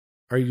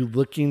Are you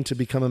looking to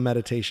become a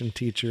meditation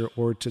teacher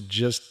or to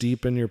just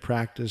deepen your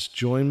practice?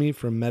 Join me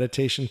for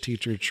meditation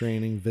teacher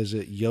training.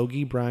 Visit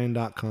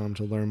yogibrian.com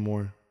to learn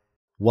more.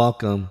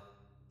 Welcome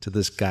to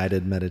this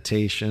guided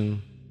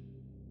meditation.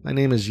 My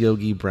name is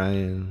Yogi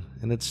Brian,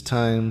 and it's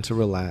time to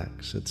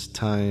relax. It's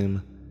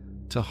time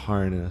to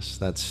harness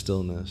that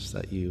stillness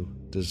that you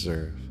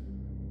deserve.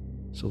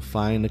 So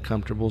find a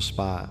comfortable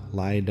spot,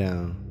 lie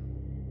down,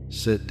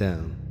 sit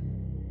down.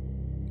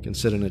 You can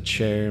sit in a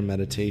chair,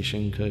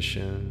 meditation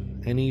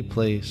cushion, any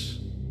place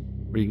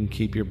where you can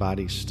keep your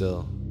body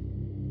still.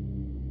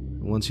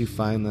 And once you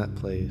find that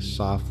place,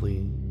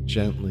 softly,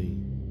 gently,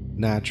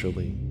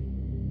 naturally,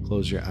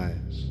 close your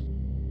eyes.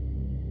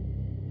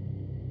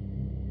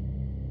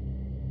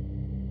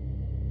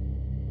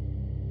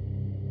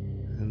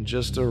 And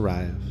just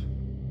arrive.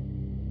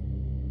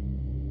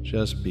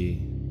 Just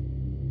be.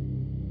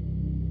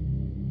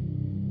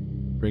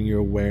 Bring your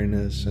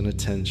awareness and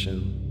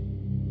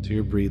attention to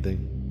your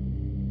breathing.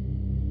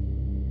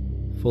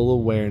 Full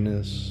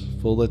awareness,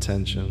 full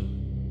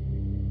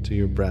attention to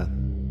your breath.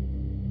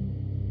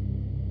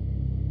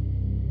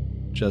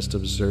 Just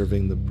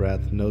observing the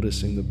breath,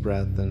 noticing the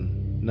breath,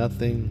 and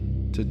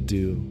nothing to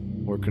do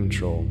or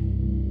control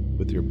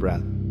with your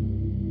breath.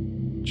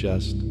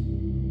 Just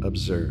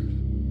observe.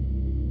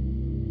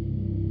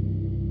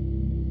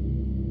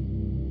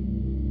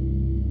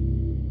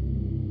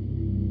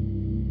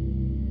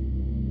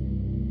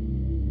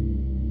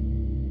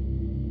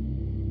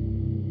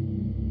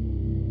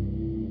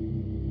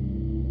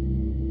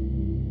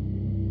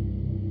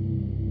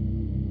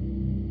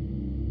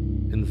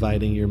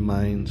 Inviting your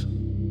mind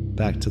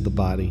back to the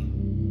body,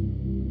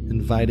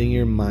 inviting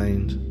your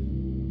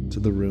mind to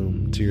the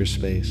room, to your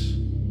space.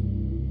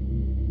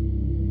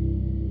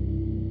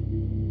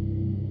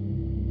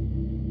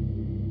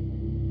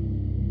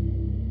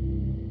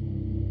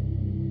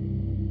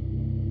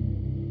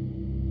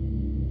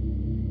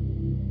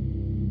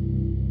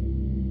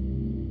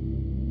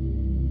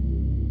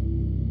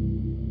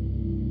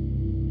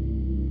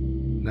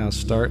 Now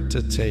start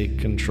to take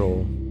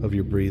control of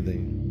your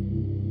breathing.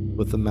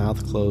 With the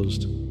mouth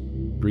closed,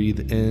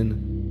 breathe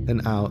in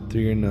and out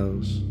through your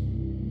nose,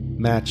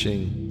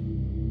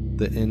 matching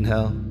the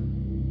inhale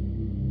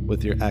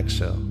with your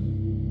exhale,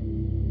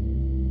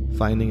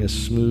 finding a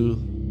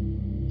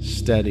smooth,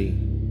 steady,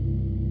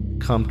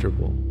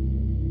 comfortable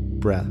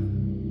breath,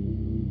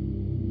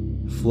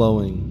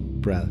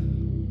 flowing breath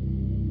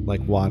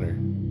like water.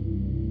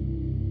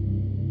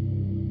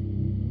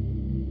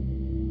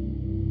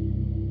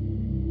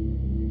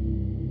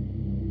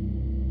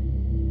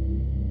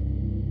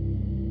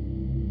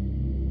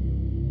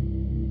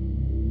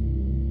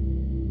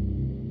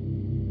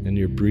 And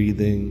you're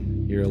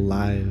breathing, you're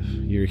alive,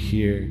 you're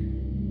here.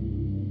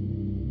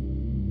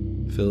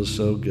 Feels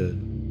so good.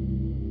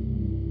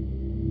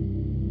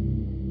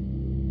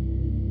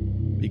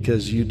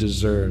 Because you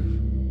deserve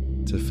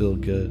to feel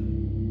good.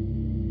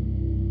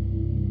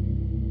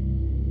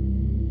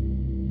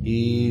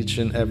 Each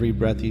and every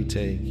breath you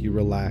take, you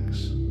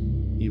relax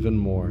even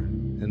more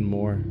and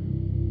more.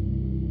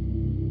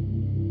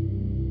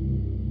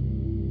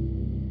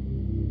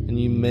 And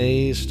you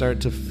may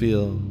start to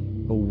feel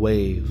a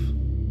wave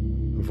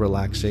of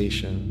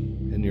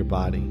relaxation in your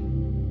body.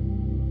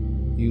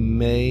 You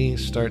may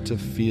start to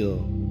feel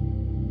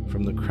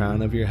from the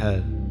crown of your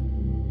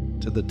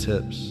head to the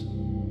tips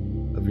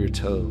of your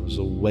toes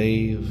a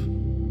wave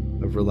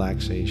of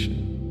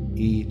relaxation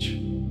each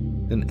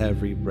and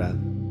every breath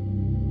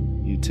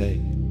you take.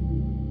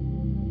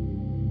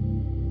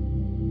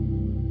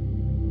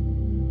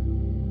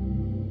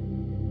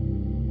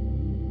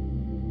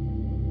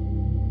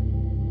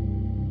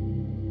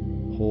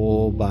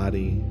 Whole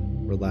body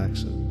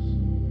relaxes.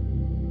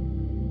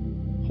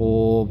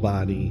 Whole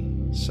body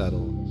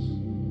settles.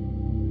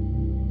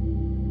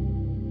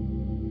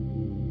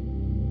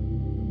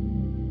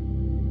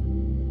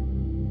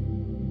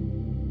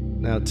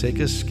 Now take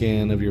a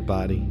scan of your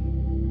body.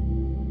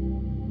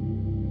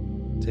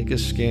 Take a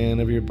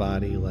scan of your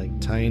body like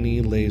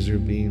tiny laser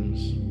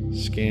beams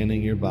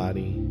scanning your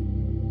body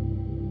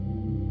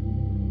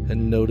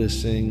and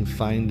noticing,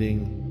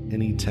 finding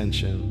any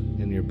tension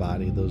in your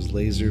body. Those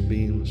laser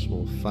beams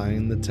will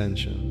find the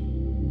tension.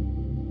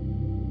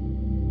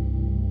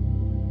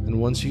 And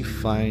once you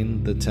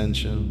find the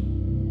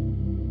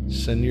tension,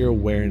 send your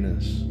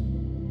awareness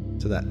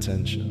to that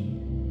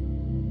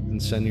tension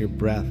and send your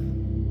breath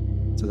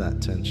to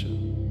that tension.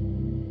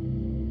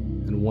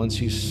 And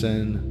once you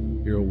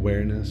send your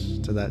awareness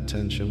to that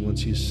tension,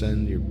 once you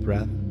send your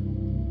breath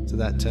to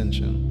that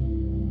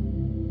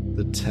tension,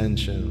 the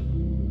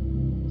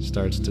tension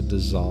starts to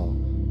dissolve.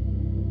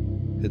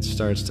 It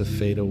starts to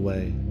fade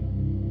away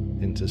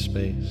into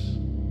space.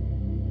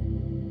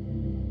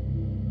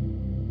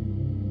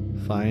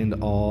 Find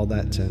all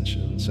that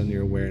tension, send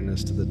your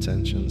awareness to the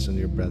tension, send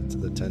your breath to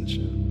the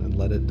tension, and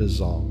let it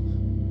dissolve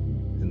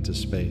into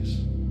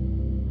space.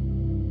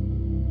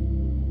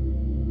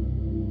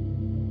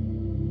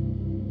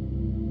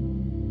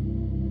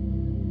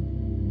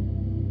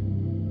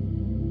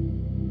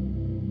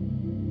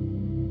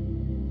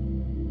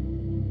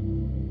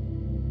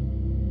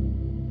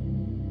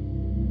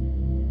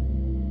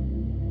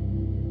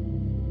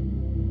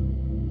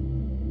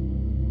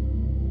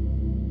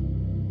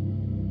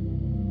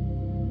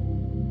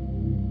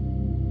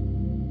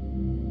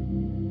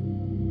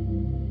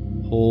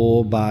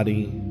 Whole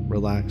body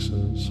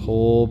relaxes.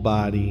 Whole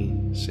body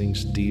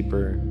sinks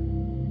deeper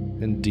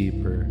and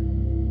deeper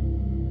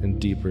and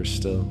deeper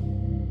still.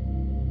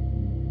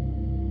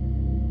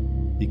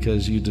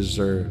 Because you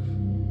deserve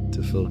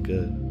to feel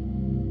good.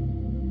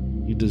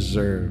 You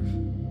deserve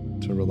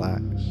to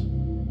relax.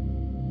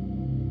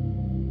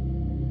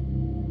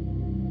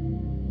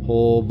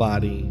 Whole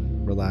body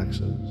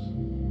relaxes.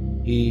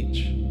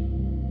 Each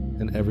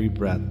and every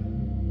breath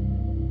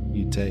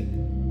you take.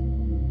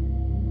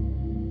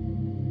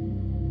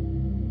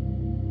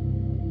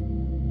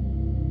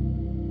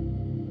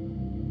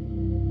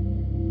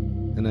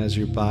 And as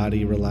your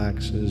body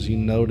relaxes, you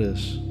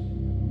notice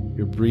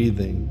your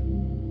breathing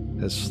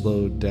has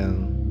slowed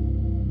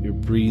down. Your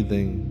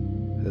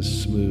breathing has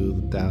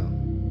smoothed out.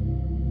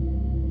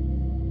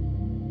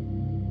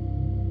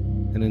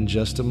 And in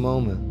just a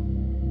moment,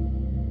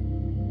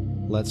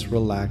 let's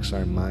relax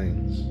our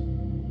minds.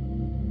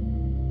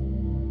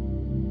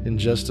 In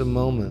just a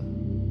moment,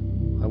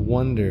 I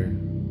wonder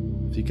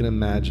if you can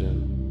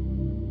imagine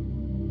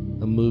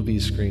a movie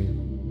screen.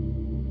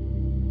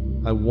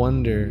 I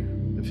wonder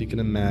if you can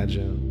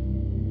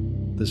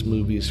imagine this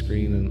movie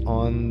screen, and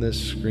on this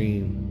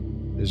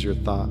screen is your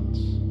thoughts.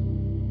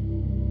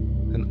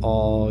 And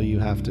all you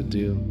have to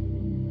do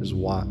is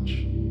watch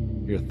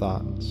your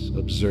thoughts,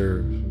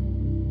 observe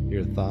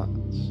your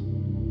thoughts.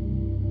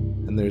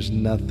 And there's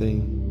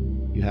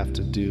nothing you have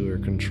to do or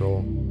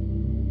control,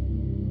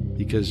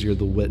 because you're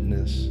the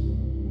witness,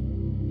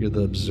 you're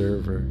the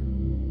observer,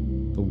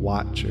 the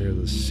watcher,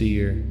 the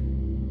seer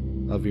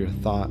of your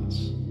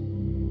thoughts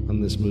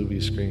on this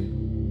movie screen.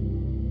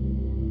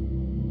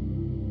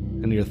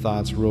 And your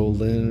thoughts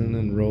roll in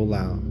and roll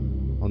out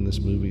on this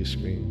movie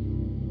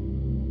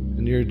screen.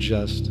 And you're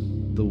just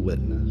the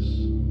witness.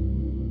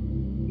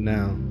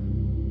 Now,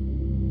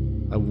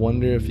 I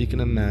wonder if you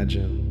can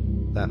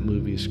imagine that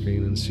movie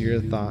screen and see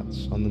your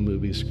thoughts on the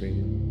movie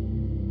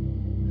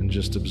screen and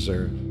just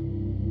observe.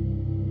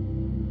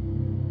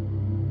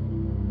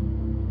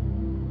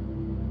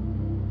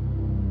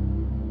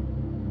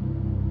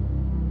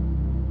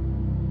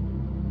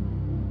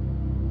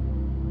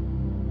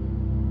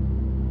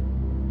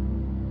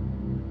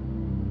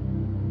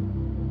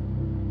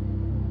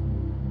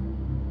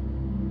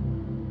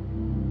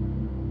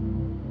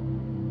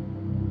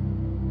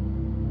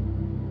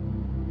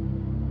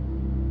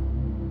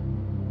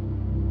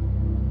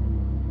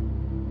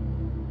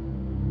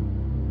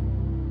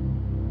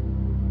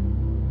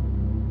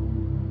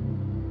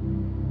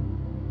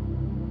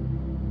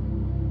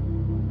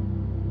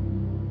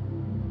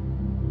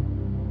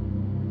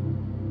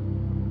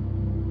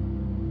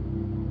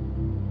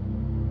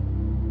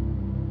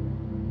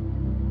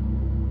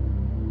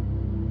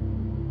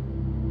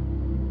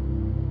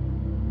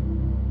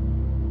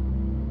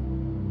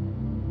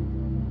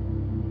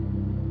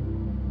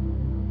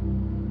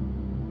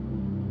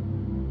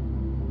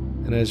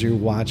 And as you're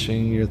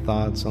watching your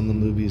thoughts on the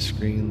movie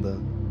screen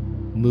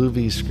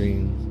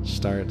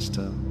starts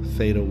to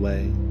fade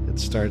away. It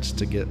starts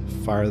to get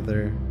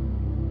farther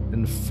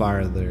and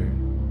farther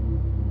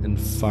and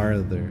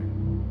farther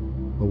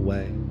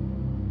away.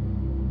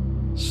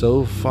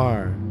 So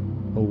far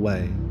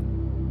away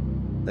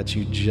that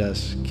you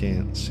just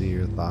can't see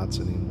your thoughts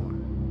anymore.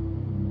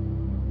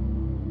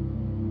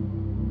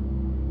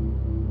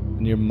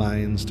 And your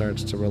mind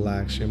starts to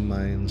relax, your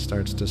mind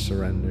starts to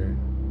surrender.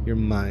 Your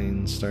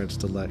mind starts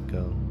to let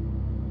go,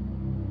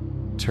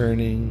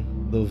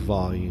 turning the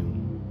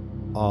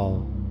volume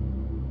all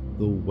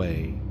the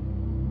way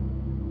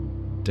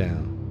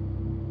down,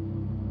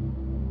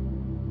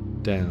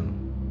 down,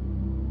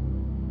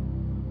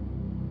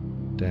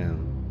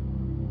 down,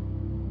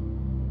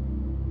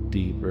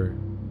 deeper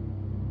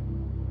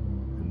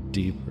and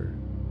deeper,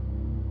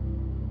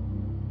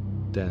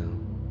 down,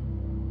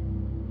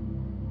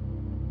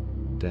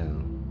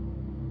 down.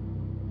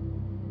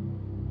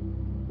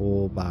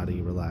 Whole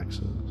body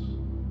relaxes.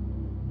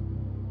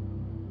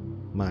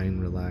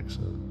 Mind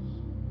relaxes.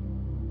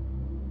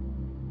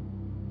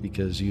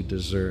 Because you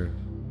deserve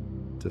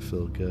to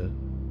feel good.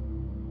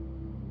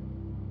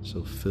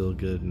 So feel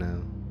good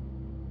now.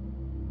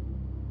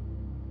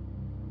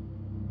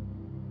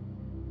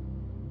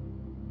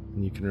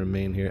 And you can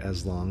remain here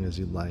as long as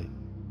you like,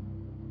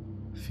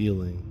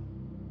 feeling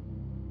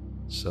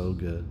so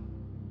good.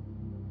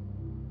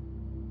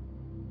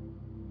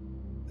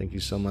 Thank you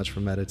so much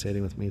for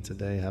meditating with me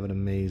today. Have an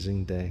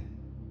amazing day.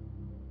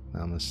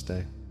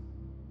 Namaste.